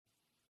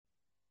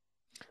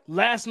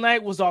Last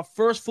night was our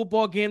first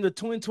football game of the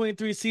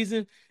 2023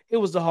 season. It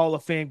was the Hall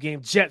of Fame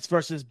game, Jets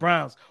versus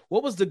Browns.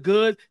 What was the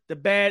good, the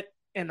bad,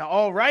 and the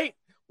all right?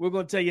 We're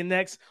going to tell you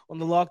next on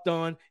the Locked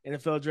On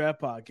NFL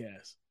Draft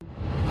Podcast.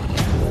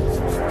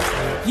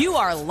 You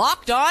are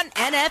Locked On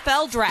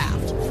NFL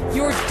Draft,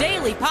 your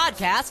daily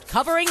podcast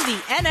covering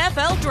the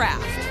NFL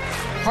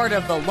Draft. Part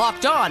of the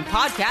Locked On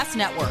Podcast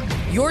Network,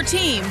 your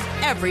team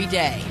every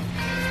day.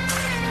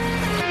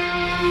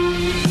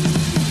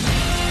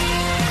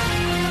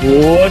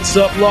 What's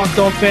up, Locked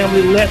On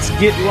family? Let's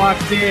get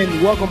locked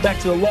in. Welcome back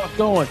to the Locked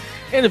On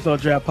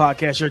NFL Draft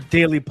Podcast, your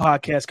daily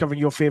podcast covering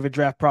your favorite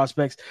draft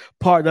prospects,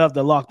 part of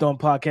the Locked On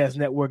Podcast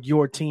Network,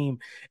 your team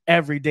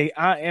every day.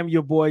 I am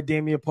your boy,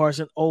 Damian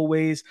Parson,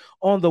 always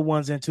on the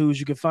ones and twos.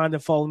 You can find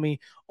and follow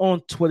me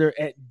on Twitter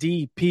at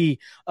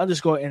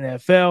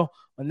DP_NFL,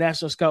 a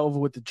national scout over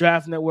with the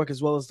Draft Network,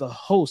 as well as the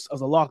host of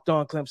the Locked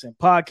On Clemson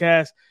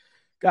podcast.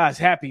 Guys,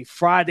 happy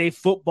Friday.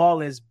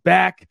 Football is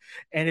back,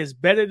 and it's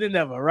better than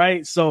ever,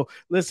 right? So,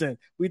 listen,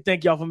 we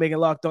thank y'all for making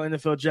Locked On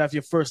NFL Draft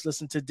your first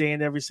listen today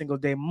and every single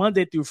day,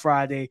 Monday through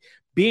Friday,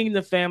 being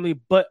the family,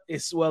 but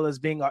as well as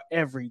being our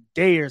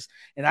everydayers.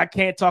 And I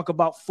can't talk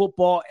about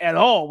football at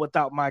all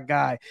without my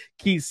guy,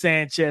 Keith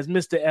Sanchez,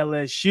 Mr.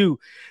 LSU.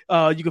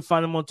 You can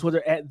find him on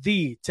Twitter at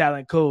The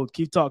Talent Code.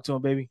 Keith, talk to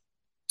him, baby.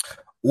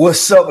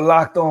 What's up,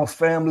 Locked On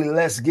family?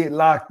 Let's get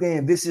locked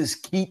in. This is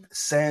Keith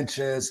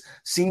Sanchez,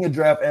 senior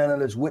draft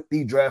analyst with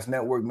the Draft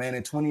Network, man,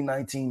 and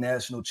 2019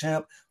 national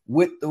champ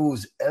with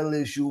those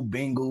LSU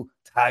Bengal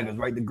Tigers,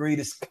 right? The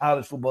greatest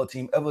college football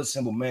team ever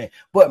assembled, man.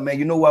 But, man,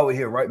 you know why we're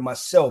here, right?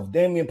 Myself,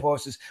 Damian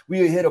Parsons, we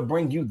are here to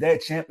bring you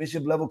that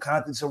championship level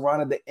content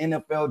surrounding the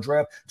NFL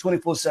draft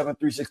 24/7,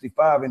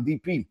 365. And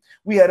DP,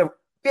 we had a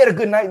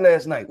good night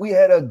last night. We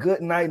had a good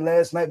night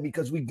last night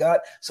because we got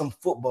some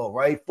football,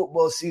 right?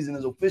 Football season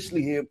is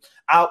officially here.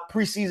 Out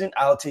preseason,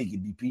 I'll take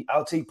it, DP.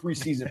 I'll take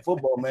preseason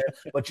football, man.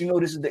 But you know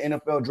this is the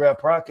NFL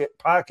Draft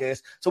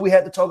podcast, so we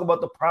had to talk about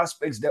the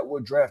prospects that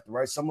were drafted,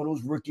 right? Some of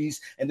those rookies,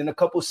 and then a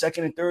couple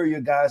second and third year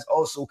guys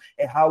also,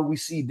 and how we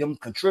see them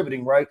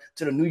contributing, right,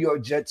 to the New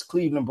York Jets,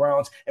 Cleveland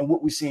Browns, and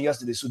what we seen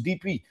yesterday. So,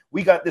 DP,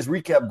 we got this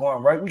recap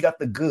going, right? We got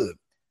the good,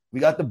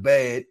 we got the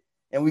bad,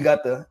 and we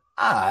got the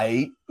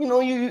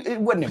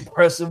it wasn't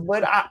impressive,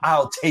 but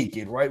I'll take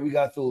it, right? We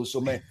got those. So,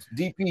 man,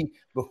 DP,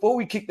 before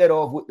we kick that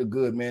off with the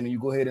good, man, and you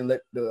go ahead and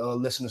let the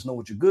listeners know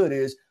what your good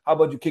is, how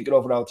about you kick it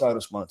off with our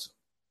title sponsor?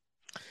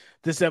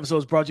 This episode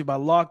is brought to you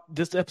by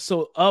This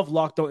episode of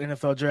Locked On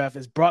NFL Draft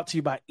is brought to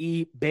you by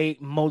eBay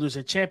Motors.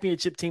 A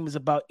championship team is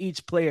about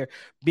each player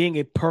being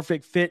a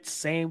perfect fit.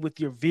 Same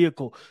with your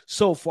vehicle.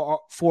 So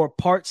for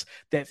parts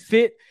that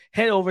fit,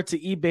 head over to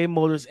eBay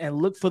Motors and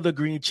look for the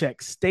green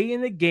check. Stay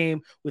in the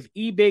game with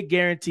eBay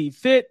Guaranteed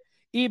Fit.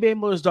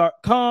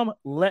 ebaymotors.com.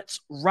 Let's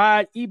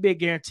ride. eBay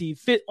Guaranteed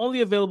Fit. Only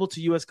available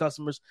to U.S.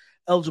 customers.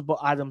 Eligible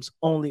items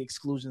only.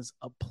 Exclusions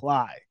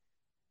apply.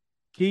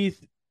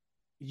 Keith,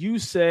 you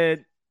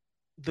said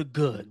the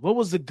good. What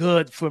was the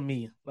good for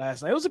me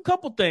last night? It was a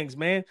couple things,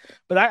 man.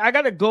 But I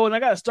got to go and I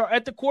got to start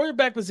at the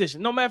quarterback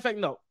position. No, matter of fact,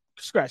 no.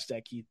 Scratch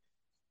that, Keith.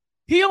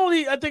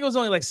 I think it was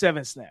only like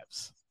 7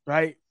 snaps,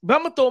 right? But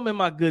I'm going to throw him in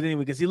my good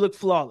anyway because he looked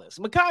flawless.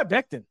 Mekhi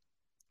Becton,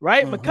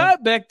 right? Mekhi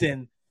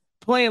Becton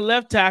playing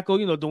left tackle.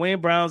 You know,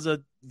 Dwayne Brown's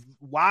a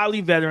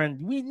wily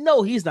veteran. We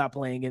know he's not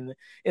playing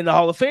in the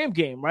Hall of Fame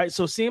game, right?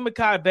 So seeing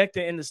Mekhi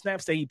Becton in the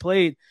snaps that he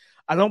played,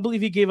 I don't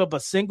believe he gave up a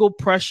single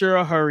pressure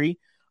or hurry.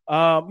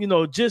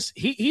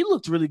 He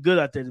looked really good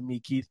out there to me,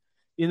 Keith.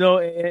 You know,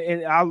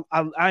 and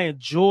I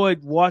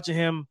enjoyed watching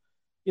him.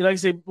 You know, like I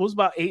said, it was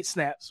about 8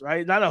 snaps,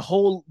 right? Not a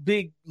whole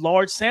big,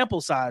 large sample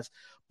size,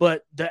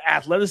 but the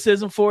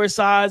athleticism for his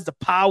size, the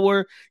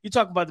power. You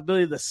talk about the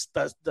ability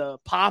to the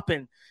pop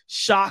and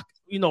shock,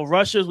 you know,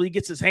 rushers when he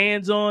gets his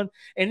hands on.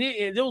 And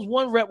there was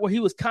one rep where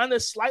he was kind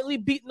of slightly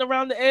beaten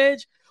around the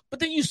edge. But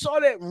then you saw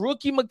that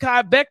rookie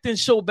Mekhi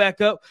Becton show back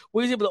up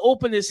where he's able to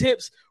open his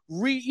hips,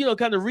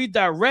 kind of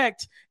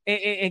redirect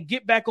and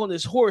get back on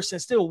his horse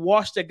and still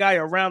wash the guy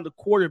around the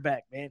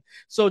quarterback, man.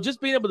 So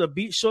just being able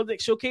to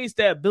showcase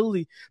that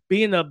ability,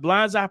 being a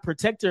blindside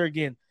protector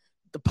again,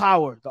 the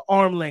power, the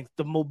arm length,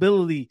 the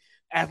mobility,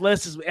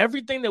 athleticism,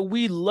 everything that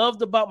we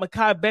loved about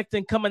Mekhi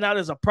Becton coming out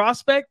as a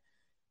prospect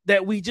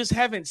that we just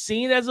haven't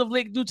seen as of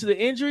late due to the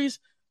injuries.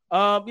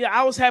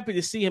 I was happy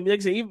to see him. Like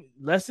I said, even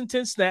less than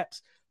 10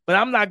 snaps. But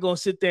I'm not going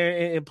to sit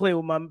there and play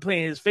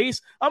in his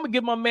face. I'm going to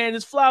give my man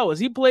his flowers.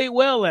 He played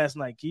well last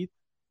night, Keith.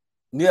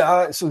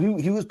 Yeah, so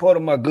he was part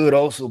of my good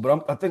also,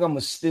 but I think I'm going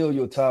to steal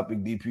your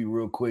topic, DP,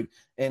 real quick,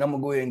 and I'm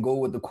going to go ahead and go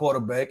with the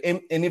quarterback.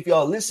 And if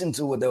y'all listen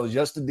to it, that was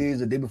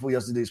the day before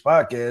yesterday's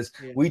podcast,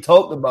 we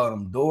talked about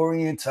him,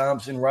 Dorian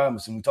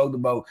Thompson-Robinson. We talked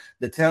about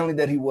the talent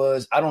that he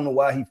was. I don't know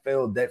why he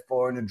fell that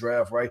far in the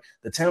draft, right?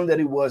 The talent that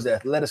he was, the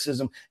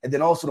athleticism, and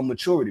then also the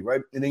maturity,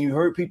 right? And then you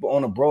heard people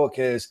on the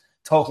broadcast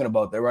talking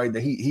about that, right?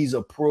 That he's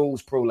a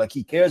pro's pro, like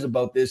he cares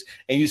about this.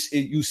 And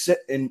you said,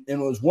 and it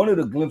was one of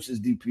the glimpses,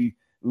 DP,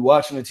 we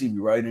watching the TV,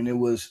 right? And it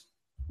was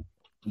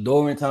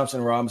Dorian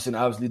Thompson-Robinson.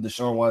 Obviously,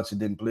 Deshaun Watson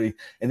didn't play.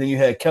 And then you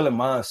had Kellen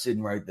Mond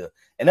sitting right there.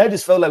 And that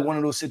just felt like one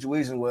of those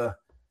situations where,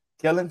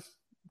 Kellen,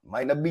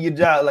 might not be your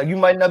job. Like, you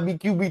might not be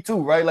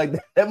QB2, right? Like,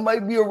 that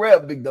might be a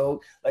wrap, big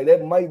dog. Like,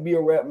 that might be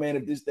a wrap, man,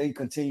 if this thing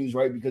continues,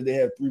 right? Because they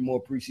have 3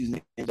 more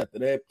preseason games after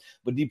that.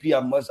 But DP,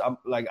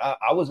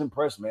 I was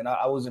impressed, man.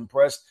 I was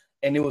impressed.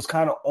 And it was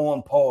kind of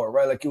on par,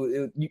 right? Like,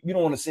 you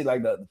don't want to say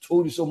like the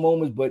told you so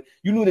moments, but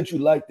you knew that you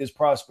liked this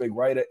prospect,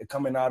 right?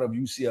 Coming out of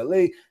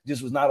UCLA,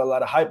 just was not a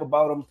lot of hype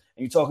about him. And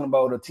you're talking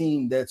about a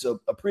team that's a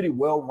pretty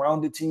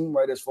well-rounded team,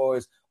 right? As far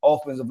as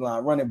offensive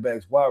line, running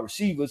backs, wide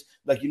receivers.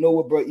 Like, you know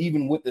what, bro?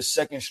 Even with the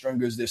second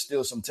stringers, there's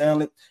still some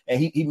talent. And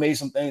he made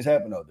some things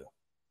happen out there.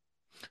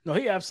 No,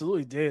 he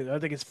absolutely did. I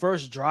think his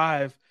first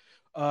drive,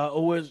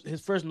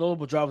 his first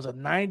notable drive was a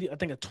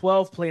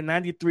 12-play,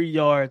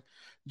 93-yard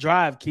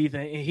drive, Keith.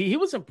 And he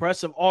was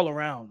impressive all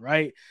around,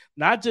 right?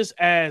 Not just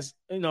as,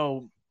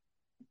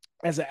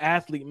 as an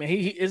athlete, man,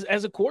 he is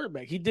as a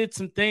quarterback. He did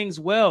some things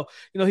well.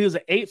 He was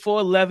an 8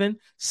 for 11,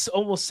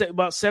 almost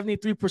about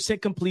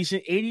 73% completion,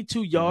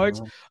 82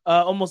 yards,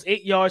 almost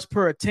 8 yards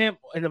per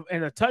attempt, and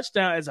a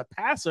touchdown as a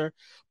passer.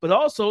 But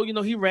also,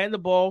 he ran the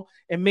ball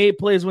and made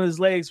plays with his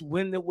legs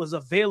when it was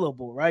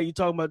available. Right? You're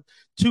talking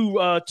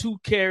about two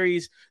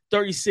carries,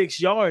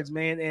 36 yards,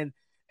 man,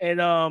 and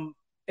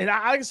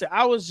like I said,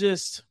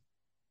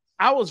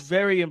 I was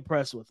very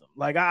impressed with him.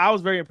 Like, I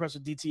was very impressed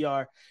with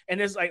DTR. And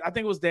it's like, I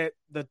think it was that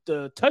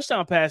the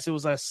touchdown pass, it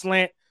was a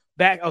slant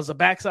back. It was a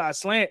backside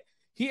slant.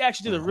 He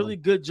actually did a really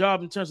good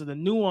job in terms of the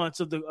nuance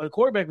of the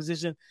quarterback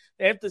position.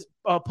 After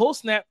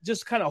post snap,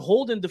 just kind of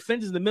holding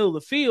defenders in the middle of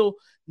the field,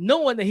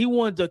 knowing that he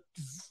wanted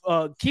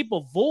to keep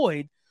a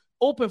void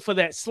open for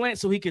that slant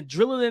so he can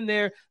drill it in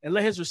there and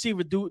let his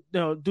receiver do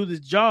this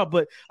job.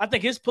 But I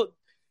think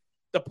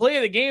the play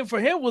of the game for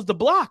him was the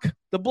block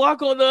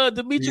on the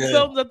Demetri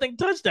Felton's, I think,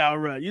 touchdown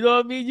run. You know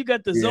what I mean? You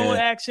got the zone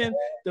action,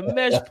 the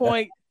mesh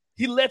point.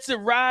 He lets it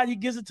ride. He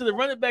gives it to the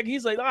running back.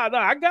 He's like, no,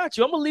 I got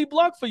you. I'm going to lead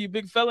block for you,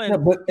 big fella. And,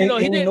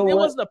 it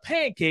wasn't a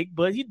pancake,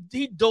 but he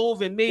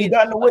dove and made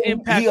an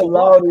impactful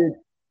block.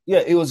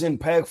 Yeah, it was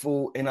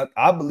impactful, and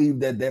I believe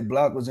that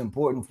block was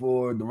important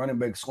for the running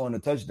back scoring a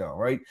touchdown,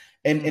 right?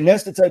 And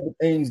that's the type of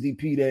things,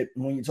 DP, that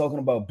when you're talking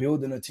about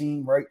building a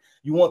team, right,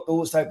 you want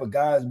those type of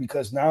guys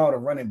because now the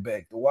running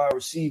back, the wide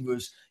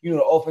receivers,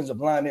 the offensive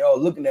line, they're all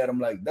looking at him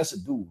like, that's a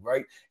dude,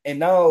 right? And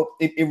now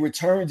it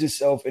returns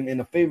itself, and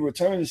the favor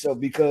returns itself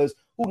because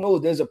who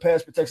knows, there's a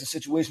pass protection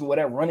situation where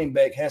that running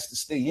back has to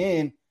stay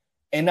in,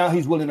 and now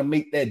he's willing to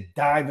make that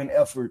diving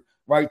effort,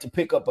 right, to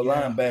pick up a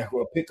linebacker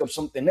or pick up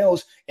something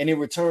else, and it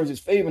returns his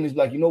favor. And he's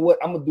like, you know what,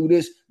 I'm going to do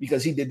this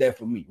because he did that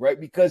for me, right?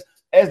 Because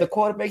as the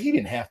quarterback, he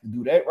didn't have to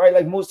do that, right?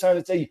 Like most times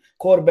I tell you,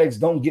 quarterbacks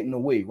don't get in the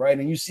way, right?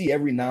 And you see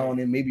every now and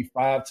then, maybe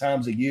 5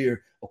 times a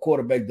year, a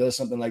quarterback does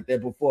something like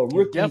that before a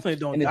rookie. Definitely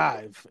don't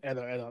dive. They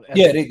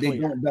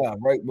don't dive,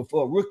 right?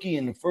 Before a rookie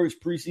in the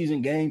first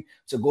preseason game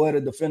to go at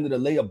a defender to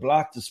lay a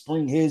block to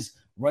spring his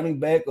running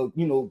back or,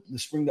 to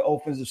spring the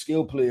offensive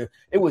skill player,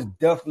 it was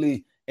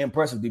definitely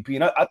impressive, DP.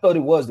 And I thought it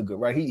was the good,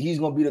 right? He's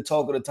going to be the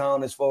talk of the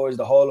town as far as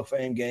the Hall of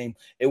Fame game.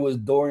 It was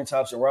Dorian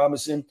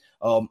Thompson-Robinson,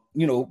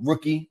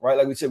 rookie, right?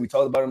 Like we said, we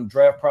talked about him,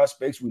 draft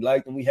prospects. We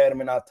liked him. We had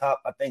him in our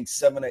top, I think,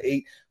 7 or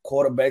 8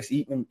 quarterbacks,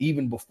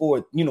 even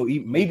before,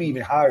 maybe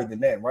even higher than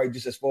that, right?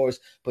 Just as far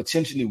as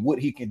potentially what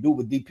he can do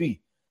with DP.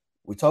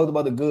 We talked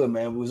about the good,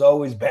 man. It was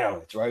always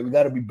balanced, right? We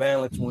got to be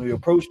balanced when we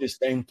approach this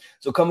thing.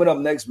 So coming up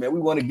next, man,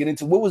 we want to get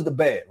into what was the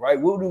bad, right?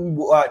 What do we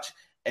watch?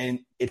 And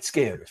it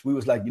scared us. We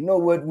was like, you know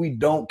what? We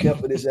don't care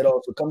for this at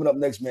all. So coming up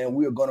next, man,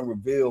 we are going to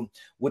reveal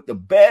what the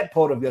bad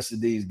part of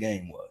yesterday's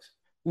game was.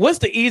 What's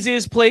the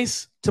easiest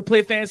place to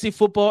play fantasy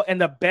football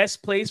and the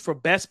best place for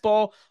best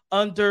ball?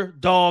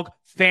 Underdog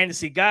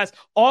Fantasy. Guys,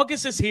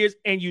 August is here,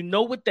 and you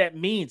know what that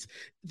means.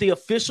 The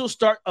official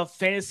start of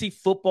fantasy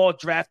football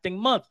drafting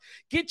month.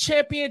 Get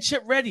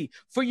championship ready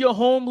for your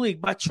home league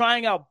by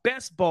trying out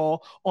best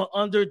ball on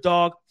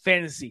Underdog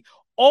Fantasy.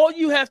 All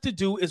you have to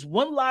do is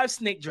one live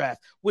snake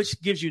draft,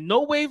 which gives you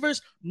no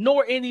waivers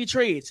nor any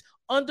trades.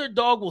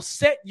 Underdog will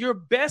set your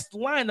best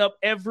lineup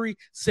every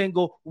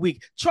single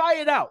week. Try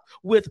it out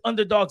with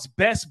Underdog's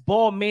Best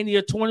Ball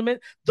Mania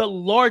tournament. The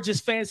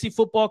largest fantasy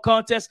football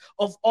contest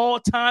of all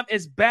time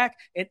is back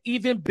and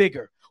even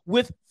bigger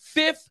with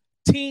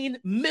 $15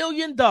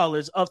 million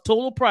of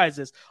total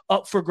prizes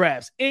up for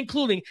grabs,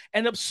 including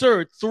an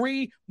absurd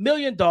 $3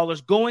 million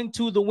going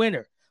to the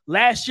winner.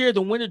 Last year,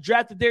 the winner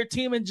drafted their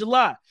team in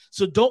July,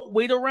 so don't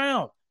wait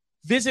around.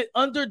 Visit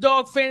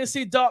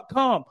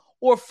UnderdogFantasy.com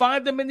or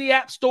find them in the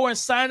App Store and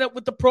sign up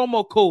with the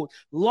promo code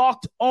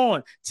Locked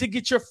On to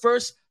get your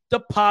first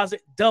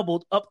deposit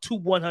doubled up to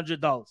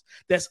 $100.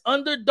 That's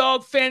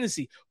Underdog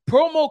Fantasy,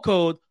 promo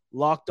code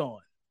Locked On.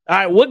 All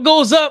right, what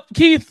goes up,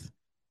 Keith,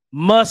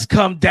 must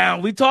come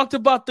down. We talked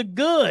about the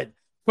good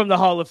from the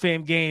Hall of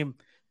Fame game,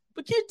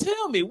 but can you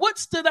tell me what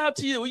stood out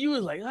to you when you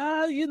were like,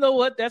 you know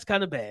what, that's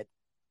kind of bad?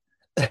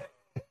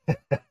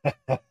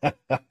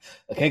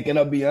 Can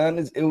I be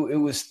honest? It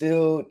was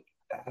still,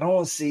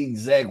 don't see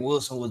Zach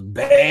Wilson was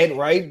bad,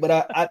 right? But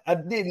I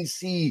didn't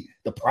see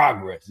the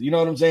progress. You know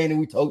what I'm saying? And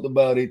we talked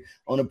about it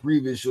on a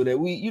previous show that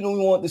we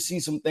want to see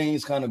some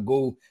things kind of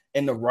go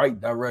in the right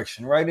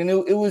direction, right? And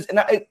it was, and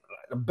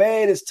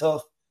bad is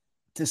tough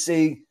to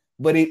say,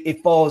 but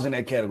it falls in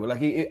that category.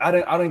 Like I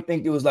didn't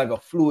think it was like a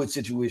fluid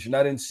situation.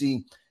 I didn't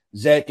see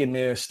Zach in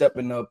there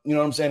stepping up. You know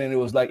what I'm saying? And it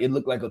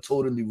looked like a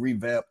totally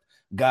revamped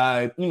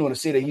guy, to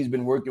say that he's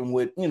been working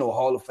with,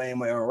 Hall of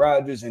Famer Aaron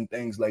Rodgers and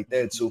things like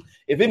that. So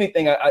if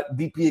anything,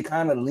 DP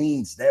kind of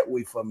leans that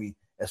way for me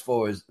as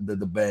far as the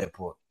bad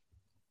part.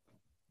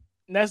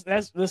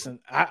 That's listen,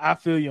 I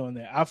feel you on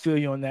that.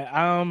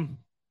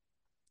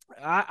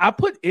 I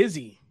put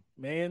Izzy,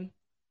 man.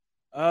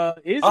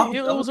 Izzy,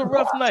 it was a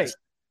rough night.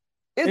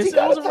 It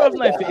was a rough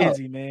night for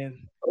Izzy,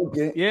 man.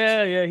 Okay.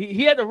 Yeah.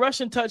 He had the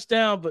rushing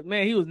touchdown, but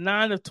man, he was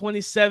 9 of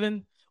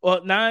 27,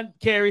 or 9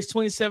 carries,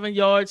 27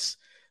 yards.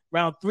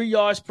 Around 3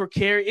 yards per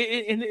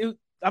carry.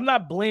 I'm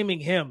not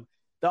blaming him.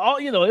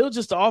 It was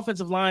just the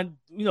offensive line,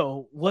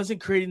 wasn't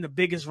creating the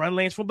biggest run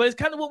lanes for him, but it's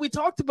kind of what we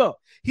talked about.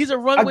 He's a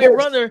runway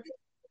runner.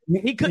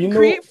 He couldn't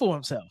create for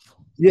himself.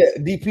 Yeah,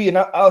 DP, and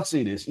I'll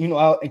say this,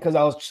 because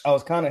I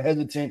was kind of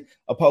hesitant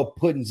about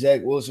putting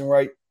Zach Wilson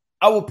right.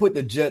 I would put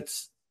the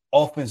Jets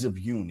offensive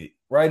unit,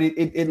 right?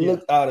 It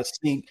looked out of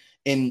sync,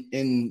 and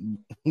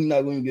we're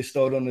not going to get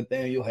started on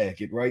Nathaniel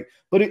Hackett, right?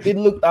 But it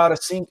looked out of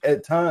sync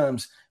at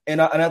times. And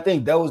I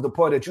think that was the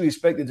part that you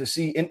expected to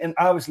see. And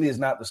obviously it's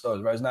not the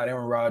stars, right? It's not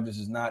Aaron Rodgers.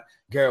 It's not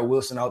Garrett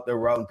Wilson out there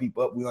routing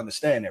people up. We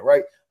understand that,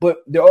 right? But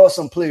there are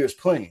some players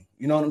playing.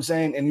 You know what I'm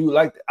saying? And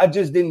I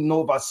just didn't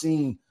know if I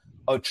seen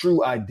a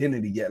true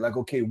identity yet. Like,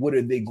 okay, what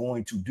are they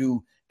going to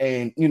do?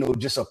 And,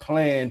 just a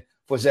plan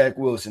for Zach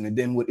Wilson. And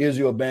then with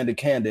Israel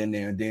Bandicanda in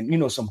there. And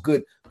then, some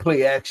good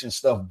play action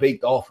stuff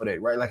baked off of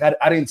that, right? Like,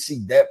 I didn't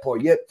see that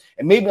part yet.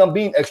 And maybe I'm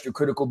being extra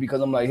critical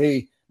because I'm like,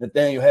 hey,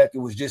 Nathaniel Hackett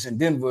was just in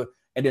Denver.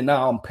 And then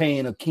now I'm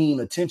paying a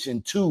keen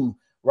attention to,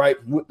 right,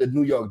 what the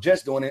New York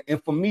Jets doing.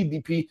 And for me,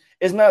 DP,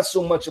 it's not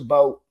so much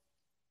about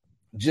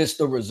just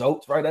the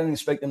results, right? I didn't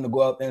expect them to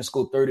go out there and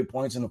score 30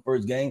 points in the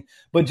first game,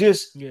 but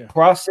just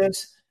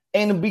process.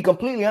 And to be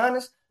completely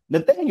honest,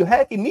 Nathaniel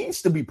Hackett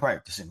needs to be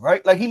practicing,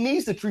 right? Like, he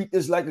needs to treat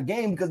this like a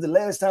game because the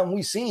last time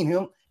we seen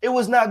him, it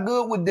was not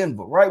good with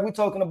Denver, right? We're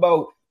talking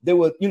about they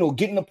were,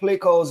 getting the play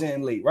calls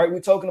in late, right? We're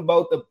talking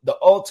about the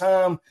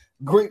all-time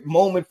great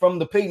moment from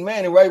the Peyton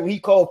Manning, right? When he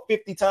called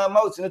 50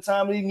 timeouts in the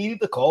time that he needed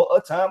to call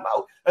a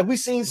timeout. Like, we've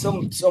seen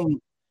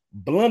some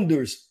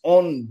blunders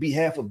on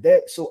behalf of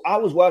that. So I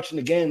was watching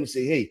the game and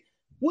say, hey,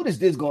 what is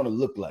this going to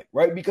look like,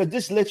 right? Because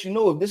this lets you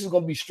know if this is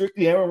going to be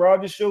strictly Aaron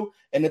Rodgers' show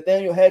and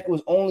Nathaniel Hackett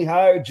was only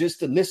hired just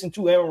to listen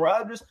to Aaron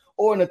Rodgers,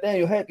 or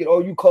Nathaniel Hackett,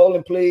 or you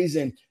calling plays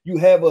and you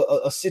have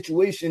a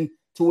situation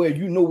to where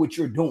you know what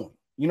you're doing.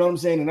 You know what I'm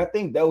saying? And I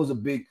think that was a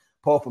big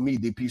part for me,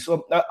 DP.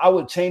 So I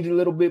would change it a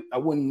little bit. I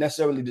wouldn't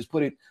necessarily just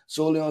put it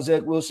solely on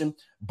Zach Wilson.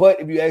 But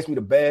if you ask me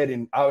the bad,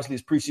 and obviously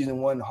it's preseason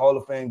 1 Hall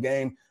of Fame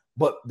game,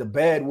 but the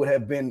bad would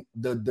have been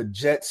the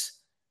Jets'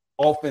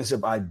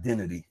 offensive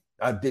identity.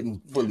 I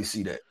didn't fully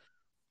see that.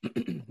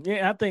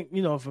 Yeah, I think,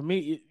 for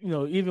me,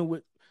 even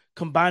with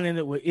combining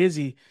it with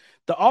Izzy,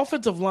 the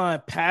offensive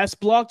line pass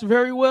blocked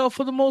very well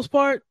for the most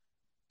part.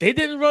 They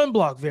didn't run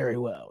block very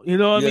well. You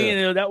know what I mean?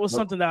 And that was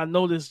something that I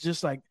noticed,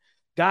 just like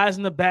guys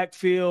in the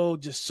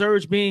backfield, just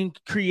surge being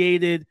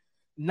created,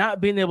 not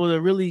being able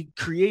to really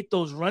create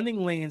those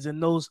running lanes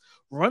and those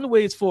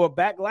runways for a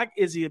back like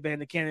Izzy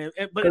Abanikanda.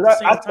 But at the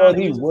same I time, thought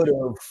he would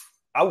have.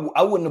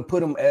 I wouldn't have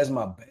put him as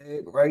my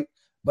bad, right?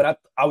 But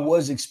I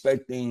was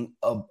expecting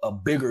a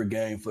bigger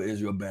game for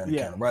Israel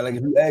Abanikanda, right? Like,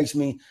 if you ask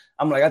me,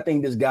 I'm like, I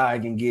think this guy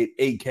can get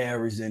 8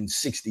 carries and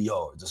 60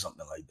 yards or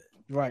something like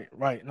that.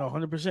 Right. No,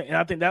 100%. And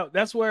I think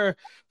that's where,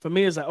 for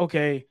me, it's like,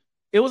 okay,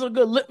 it was a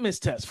good litmus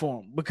test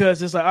for him,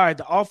 because it's like, all right,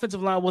 the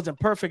offensive line wasn't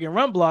perfect in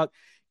run block.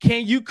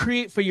 Can you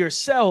create for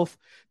yourself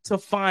to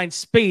find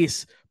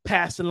space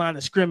past the line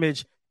of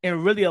scrimmage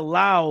and really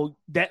allow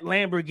that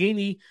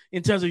Lamborghini,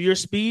 in terms of your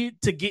speed,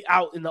 to get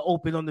out in the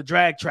open on the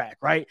drag track,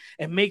 right?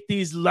 And make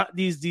these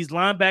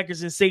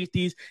linebackers and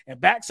safeties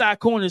and backside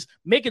corners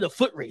make it a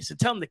foot race and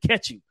tell them to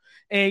catch you.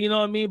 And you know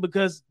what I mean?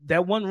 Because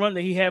that one run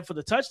that he had for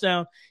the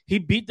touchdown, he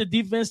beat the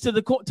defense to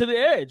the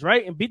edge,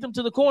 right? And beat them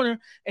to the corner,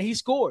 and he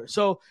scored.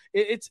 So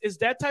it's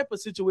that type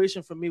of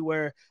situation for me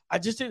where I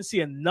just didn't see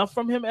enough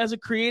from him as a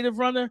creative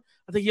runner.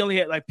 I think he only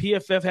had, like,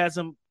 PFF has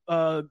him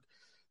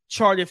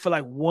charted for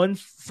like one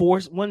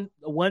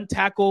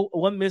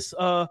miss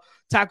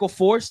tackle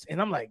forced.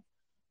 And I'm like,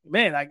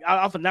 man, like,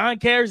 off of 9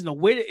 carries, and the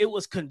way that it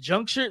was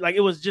conjunctured, like,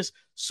 it was just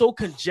so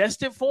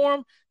congested for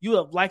him, you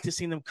would have liked to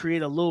see him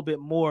create a little bit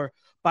more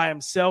by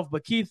himself.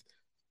 But Keith,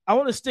 I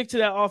want to stick to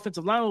that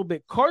offensive line a little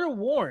bit. Carter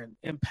Warren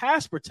in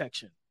pass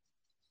protection.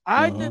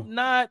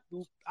 Not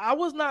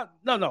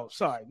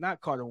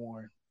Carter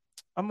Warren.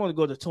 I'm going to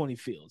go to Tony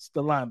Fields,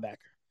 the linebacker,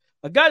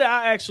 a guy that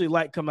I actually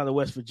like coming out of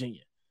West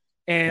Virginia.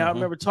 And I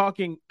remember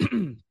talking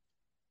to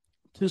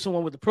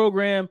someone with the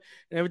program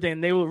and everything,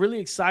 and they were really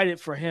excited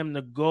for him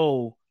to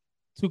go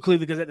to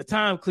Cleveland, because at the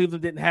time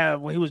Cleveland didn't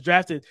have, when he was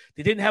drafted,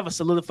 they didn't have a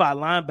solidified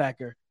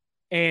linebacker,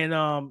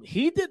 and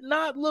he didn't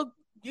look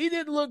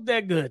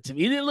that good to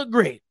me. He didn't look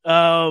great.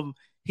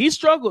 He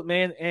struggled,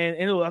 man,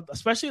 and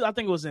especially I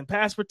think it was in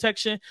pass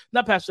protection,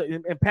 not pass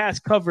in pass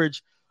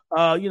coverage.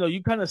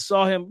 You kind of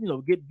saw him,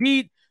 get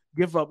beat,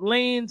 give up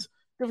lanes,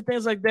 different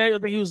things like that. I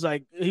think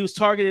he was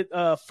targeted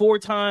 4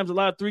 times, a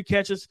lot of 3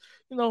 catches,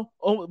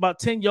 about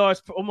 10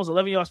 yards, almost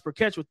 11 yards per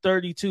catch with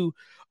 32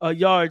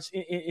 yards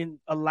in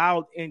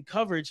allowed in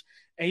coverage.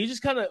 And you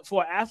just kind of,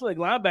 for an athletic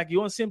linebacker, you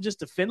want to see him just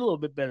defend a little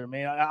bit better,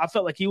 man. I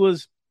felt like he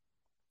was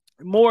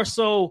more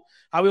so,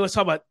 how we always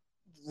talk about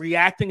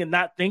reacting and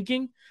not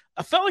thinking.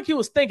 I felt like he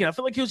was thinking. I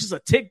felt like he was just a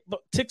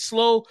tick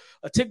slow,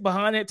 a tick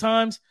behind at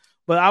times.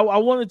 But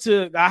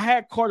I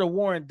had Carter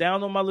Warren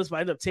down on my list, but I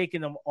ended up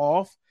taking him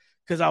off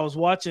because I was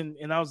watching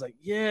and I was like,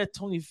 yeah,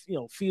 Tony,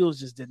 Fields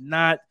just did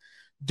not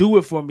do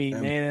it for me,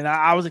 man. And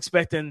I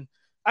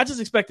just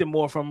expected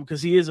more from him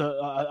because he is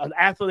an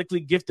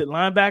athletically gifted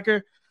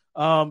linebacker.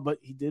 But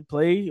he did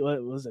play,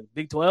 what was it,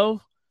 Big 12?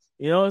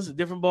 It's a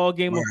different ball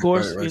game, of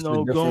course, right.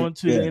 Going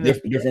to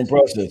the different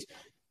process.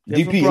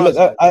 DP, look,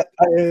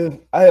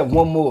 I have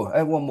one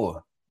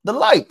more. The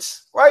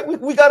lights, right?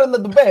 We got to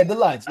look the bad. The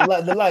lights.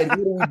 The lights. What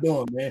are we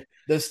doing, man?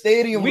 The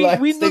stadium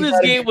lights. We knew this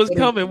game was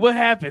coming. What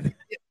happened?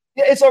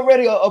 Yeah, it's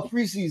already a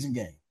preseason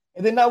game.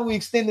 And then now we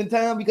extending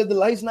time because the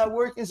light's not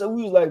working. So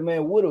we was like,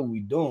 man, what are we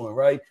doing,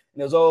 right?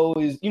 And there's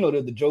always,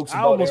 the jokes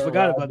about I almost Aaron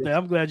forgot Rodgers. about that.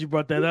 I'm glad you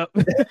brought that up.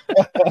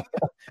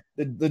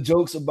 the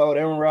jokes about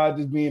Aaron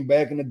Rodgers being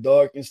back in the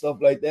dark and stuff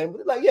like that.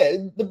 But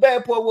the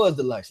bad part was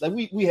the lights. Like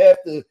we have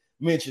to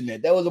mention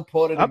that. That was a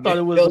part of the game. I thought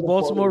it was the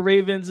Baltimore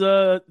Ravens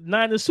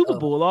Niners Super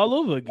Bowl all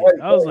over again.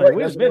 I was like,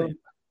 wait a minute.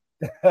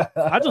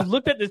 I just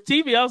looked at the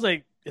TV. I was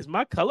like, is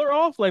my color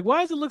off? Like, why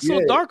does it look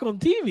so dark on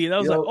TV? And I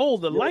was like, oh,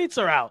 the lights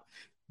are out.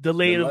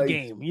 Delayed of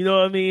game. You know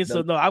what I mean?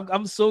 So, no,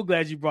 I'm so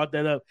glad you brought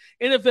that up.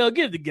 NFL,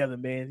 get it together,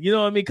 man. You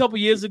know what I mean? A couple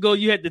years ago,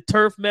 you had the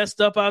turf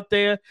messed up out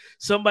there.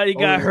 Somebody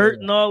got hurt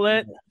and all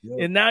that.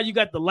 Yeah. And now you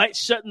got the lights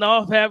shutting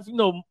off,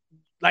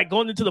 like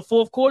going into the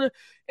fourth quarter.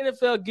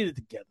 NFL, get it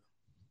together.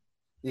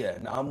 Yeah,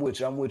 no, I'm with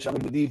you. I'm with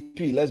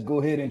DP. Let's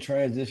go ahead and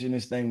transition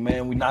this thing,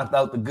 man. We knocked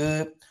out the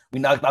good. We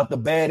knocked out the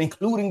bad,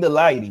 including the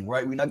lighting,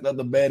 right? We knocked out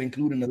the bad,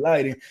 including the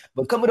lighting.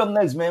 But coming up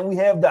next, man, we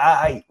have the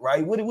Aite,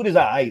 right? What is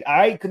Aite?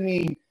 Aite can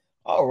mean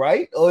all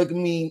right, or it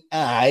can mean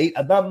all right.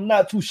 I'm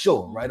not too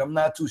sure, right? I'm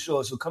not too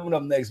sure. So coming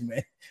up next,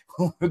 man,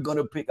 we're going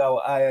to pick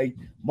our Aite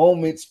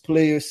moments,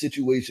 players,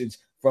 situations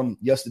from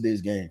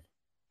yesterday's game.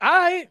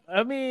 I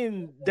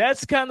mean,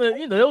 that's kind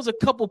of, there was a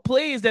couple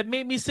plays that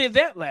made me say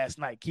that last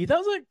night, Keith. I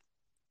was like,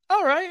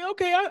 all right,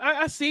 okay,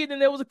 I see it.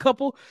 And there was a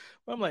couple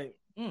where I'm like,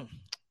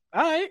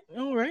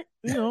 all right.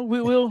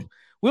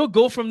 We'll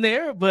go from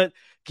there. But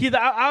Keith,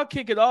 I'll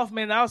kick it off,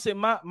 man. I'll say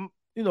my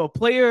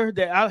player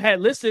that I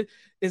had listed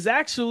is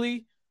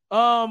actually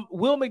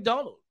Will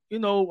McDonald.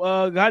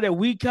 Guy that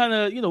we kind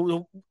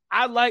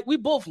of, we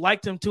both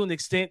liked him to an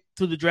extent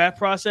through the draft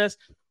process.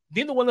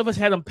 Neither one of us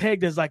had him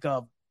pegged as like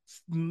a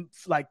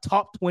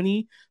top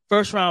 20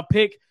 first round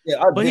pick.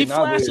 Yeah, but he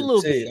flashed a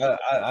little bit.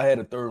 I had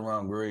a third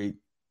round grade.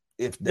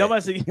 If that,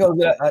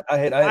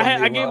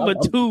 I gave him a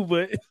 2,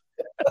 but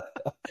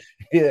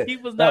yeah, he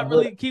was not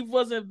really. He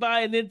wasn't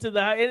buying into the,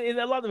 and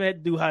a lot of it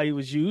had to do how he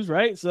was used,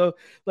 right? So,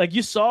 like,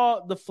 you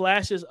saw the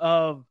flashes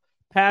of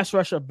pass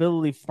rush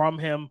ability from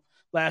him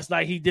last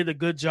night. He did a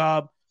good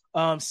job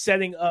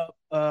setting up.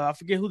 I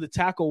forget who the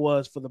tackle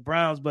was for the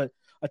Browns, but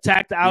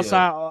attacked the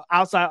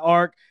outside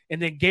arc,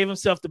 and then gave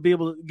himself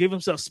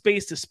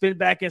space to spin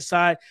back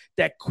inside.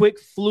 That quick,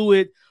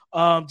 fluid,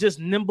 just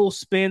nimble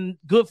spin,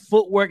 good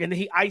footwork, and then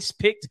he ice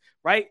picked,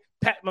 right?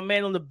 Pat my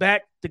man on the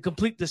back to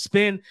complete the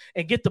spin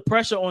and get the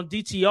pressure on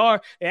DTR.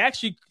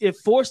 It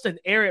forced an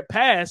errant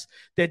pass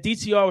that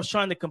DTR was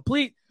trying to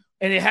complete,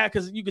 and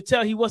because you could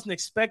tell he wasn't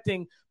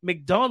expecting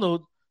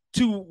McDonald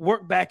to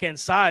work back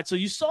inside. So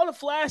you saw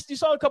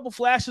a couple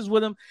flashes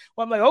with him.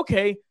 Well, I'm like,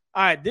 okay,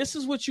 all right, this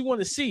is what you want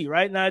to see,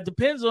 right? Now it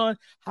depends on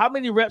how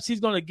many reps he's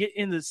going to get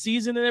in the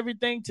season and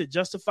everything to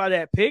justify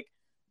that pick.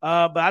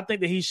 But I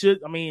think that he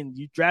should. I mean,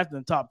 you drafted in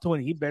the top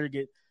 20, he better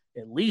get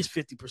at least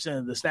 50%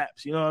 of the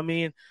snaps. You know what I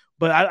mean?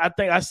 But I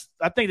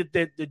think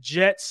that the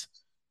Jets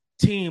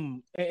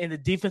team and the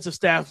defensive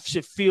staff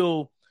should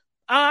feel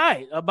all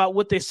right about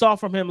what they saw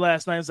from him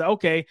last night. It's like,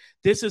 okay,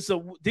 this is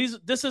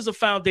a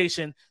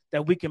foundation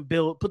that we can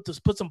build.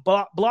 Put some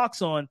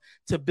blocks on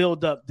to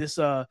build up this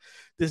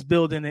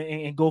building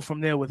and go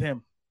from there with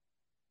him.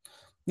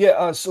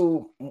 Yeah.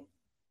 So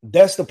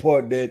that's the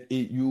part that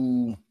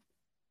you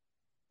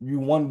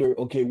wonder,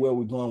 okay, where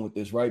we're going with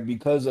this, right?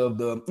 Because of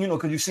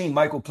because you've seen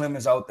Michael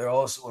Clemens out there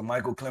also, and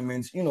Michael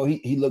Clemens,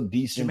 he looked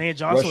decent. Jermaine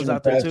Johnson was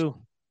out there too.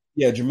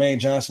 Yeah, Jermaine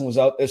Johnson was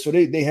out there. So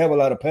they have a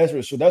lot of pass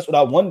rush. So that's what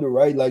I wonder,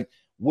 right? Like,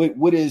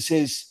 what is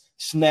his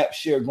snap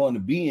share going to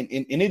be? And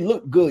it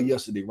looked good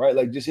yesterday, right?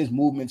 Like, just his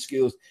movement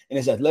skills and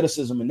his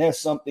athleticism. And that's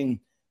something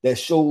that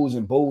shows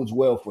and bodes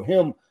well for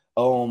him.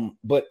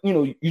 But,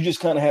 you just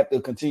kind of have to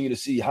continue to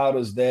see how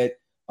does that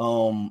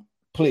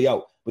play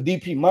out. But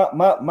DP,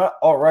 my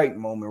all right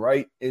moment,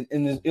 right? And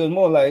it was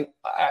more like,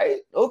 all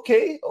right,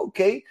 okay.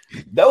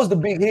 That was the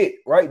big hit,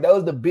 right? That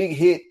was the big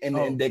hit,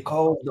 and they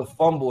called the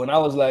fumble. And I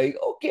was like,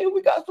 okay,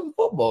 we got some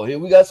football here.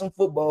 We got some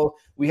football.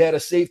 We had a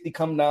safety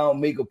come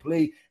down, make a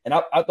play. And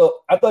I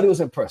thought it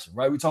was impressive,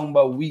 right? We're talking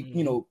about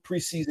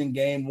preseason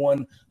game,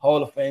 one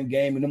Hall of Fame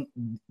game. And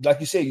them, like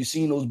you said, you've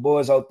seen those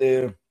boys out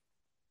there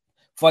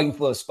fighting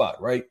for a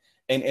spot, right?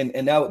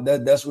 And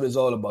that's what it's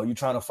all about. You're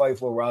trying to fight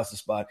for a roster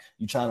spot.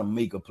 You're trying to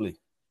make a play.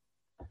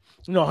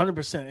 No,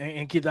 100%.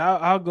 And kids,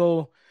 I'll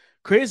go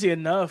crazy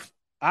enough.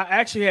 I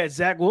actually had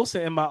Zach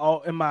Wilson in my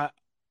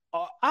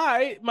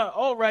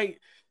all right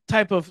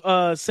type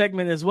of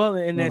segment as well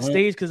in that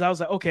stage, because I was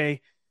like,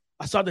 okay,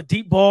 I saw the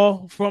deep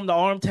ball from the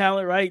arm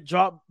talent, right?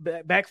 Drop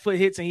back foot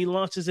hits, and he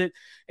launches it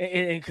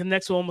and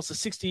connects to almost a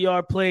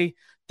 60-yard play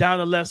down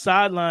the left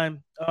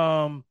sideline.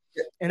 And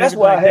that's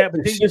why I had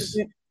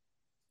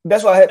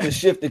That's why I had to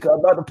shift it, because I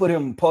was about to put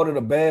him part of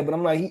the bad, but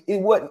I'm like,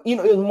 it wasn't,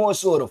 it was more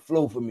sort of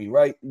flow for me,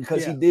 right?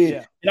 Because he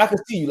did, and I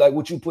could see like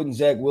what you put in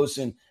Zach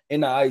Wilson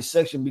in the ice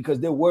section, because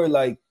there were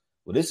like,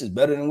 well, this is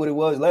better than what it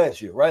was last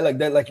year, right? Like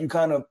that, like you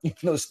kind of,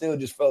 still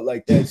just felt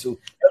like that. So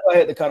that's why I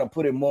had to kind of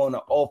put it more on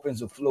the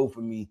offensive flow for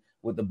me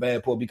with the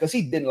bad part, because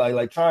he didn't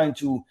like trying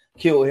to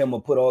kill him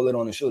or put all it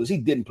on his shoulders. He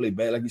didn't play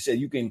bad. Like you said,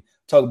 you can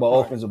talk about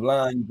offensive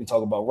line, you can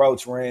talk about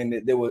routes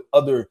ran. There were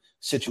other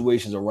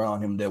situations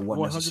around him that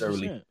weren't 100%.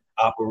 necessarily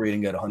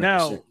operating at 100%.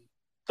 Now,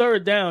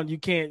 third down, you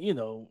can't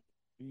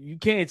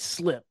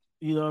slip.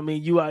 You know what I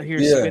mean? You out here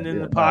spinning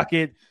in the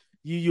pocket.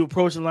 You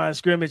approach the line of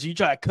scrimmage. You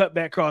try to cut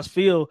back cross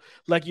field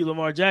like you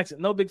Lamar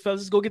Jackson. No, big fella,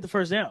 just go get the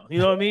first down. You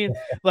know what I mean?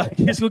 Like,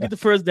 just go get the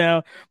first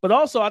down. But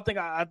also, I think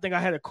I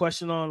had a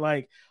question on,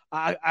 like,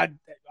 I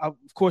of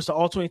course the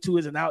all 22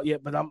 isn't out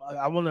yet, but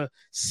I want to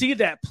see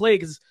that play,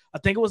 because I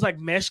think it was like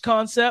mesh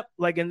concept,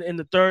 like in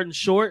the third and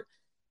short,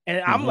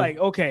 and I'm like,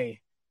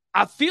 okay,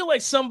 I feel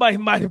like somebody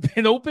might have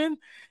been open,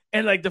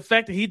 and like the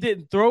fact that he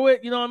didn't throw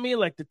it, you know what I mean?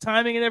 Like the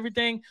timing and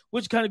everything,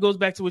 which kind of goes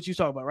back to what you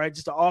talk about, right?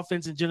 Just the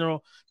offense in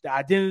general, the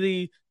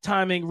identity,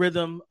 timing,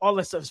 rhythm, all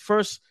that stuff.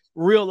 First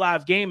real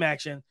live game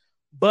action,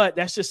 but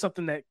that's just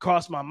something that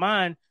crossed my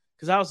mind,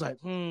 because I was like,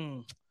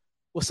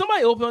 well,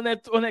 somebody open on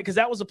that, because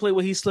that was a play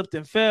where he slipped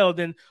and fell.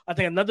 Then I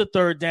think another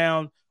third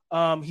down,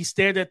 he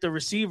stared at the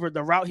receiver,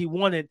 the route he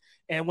wanted,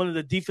 and one of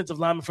the defensive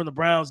linemen from the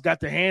Browns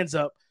got their hands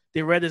up.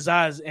 They read his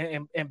eyes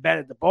and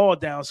batted the ball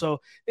down. So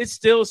it's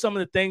still some of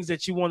the things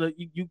that you want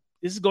to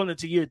 – this is going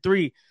into year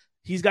 3.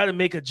 He's got to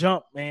make a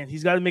jump, man.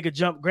 He's got to make a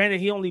jump.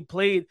 Granted, he only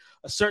played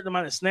a certain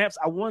amount of snaps.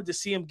 I wanted to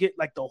see him get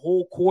like the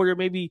whole quarter,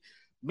 maybe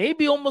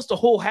almost a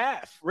whole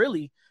half,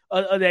 really,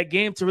 of that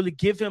game, to really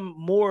give him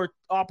more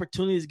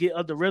opportunities to get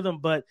other rhythm.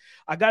 But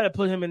I got to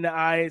put him in the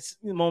eyes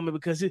moment,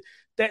 because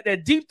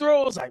that deep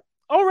throw was like,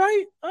 all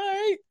right.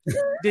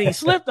 Then he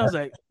slipped. I was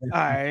like, all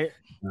right.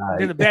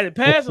 Then the batted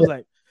pass, I was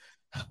like,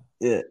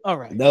 yeah. All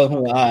right. That was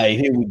all right.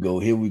 Here we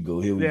go.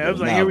 Yeah, it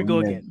was like, here we go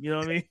again. You know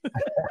what I mean?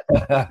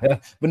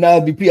 But now,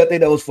 BP, I think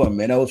that was fun,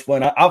 man. That was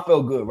fun. I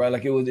felt good, right?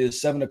 Like it's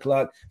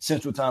 7:00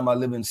 Central Time. I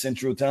live in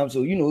Central Time,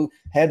 so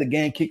had the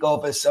game kick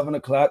off at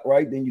 7:00,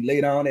 right? Then you lay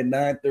down at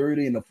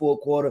 9:30, and the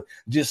fourth quarter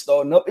just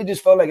starting up. It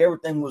just felt like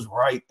everything was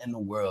right in the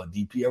world.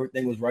 DP,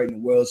 everything was right in the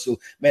world. So,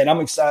 man,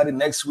 I'm excited.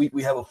 Next week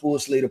we have a full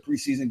slate of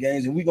preseason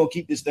games, and we're gonna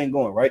keep this thing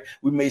going, right?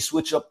 We may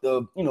switch up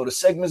the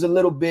segments a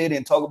little bit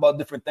and talk about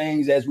different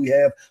things as we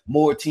have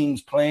more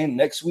teams playing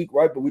next week,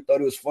 right? But we thought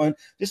it was fun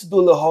just to do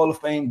a little Hall of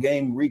Fame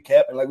game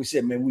recap. And like we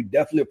said, man, we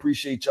definitely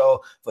appreciate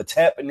y'all for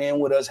tapping in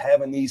with us,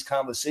 having these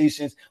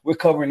conversations. We're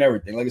covering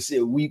everything. Like I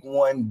said, week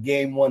 1,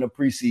 game 1 of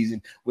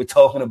preseason, we're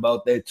talking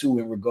about that too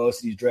in regards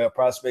to these draft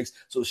prospects.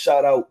 So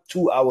shout out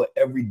to our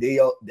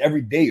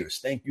everydayers.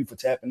 Thank you for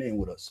tapping in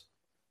with us.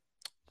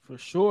 For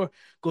sure.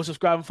 Go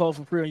subscribe and follow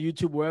for free on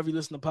YouTube, wherever you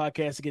listen to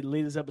podcasts, to get the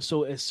latest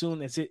episode as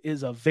soon as it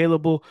is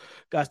available.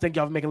 Guys, thank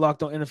y'all for making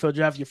Locked On NFL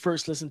Draft your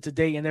first listen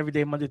today and every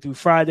day, Monday through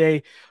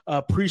Friday.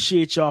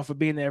 Appreciate y'all for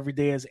being the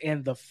everydayers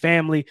and the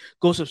family.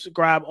 Go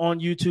subscribe on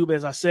YouTube.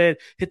 As I said,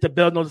 hit the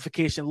bell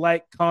notification,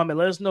 like, comment.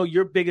 Let us know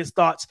your biggest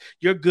thoughts.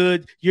 You're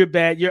good, you're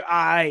bad, you're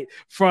all right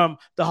from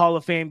the Hall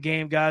of Fame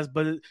game, guys.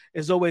 But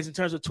as always, in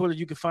terms of Twitter,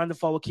 you can find and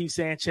follow Keith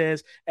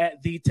Sanchez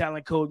at The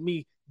Talent Code,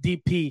 me,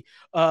 DP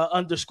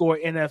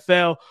 _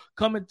 NFL.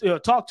 Come and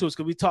talk to us,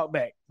 because we talk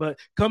back. But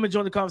come and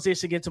join the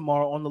conversation again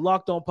tomorrow on the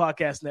Locked On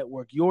Podcast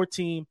Network, your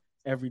team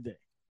every day.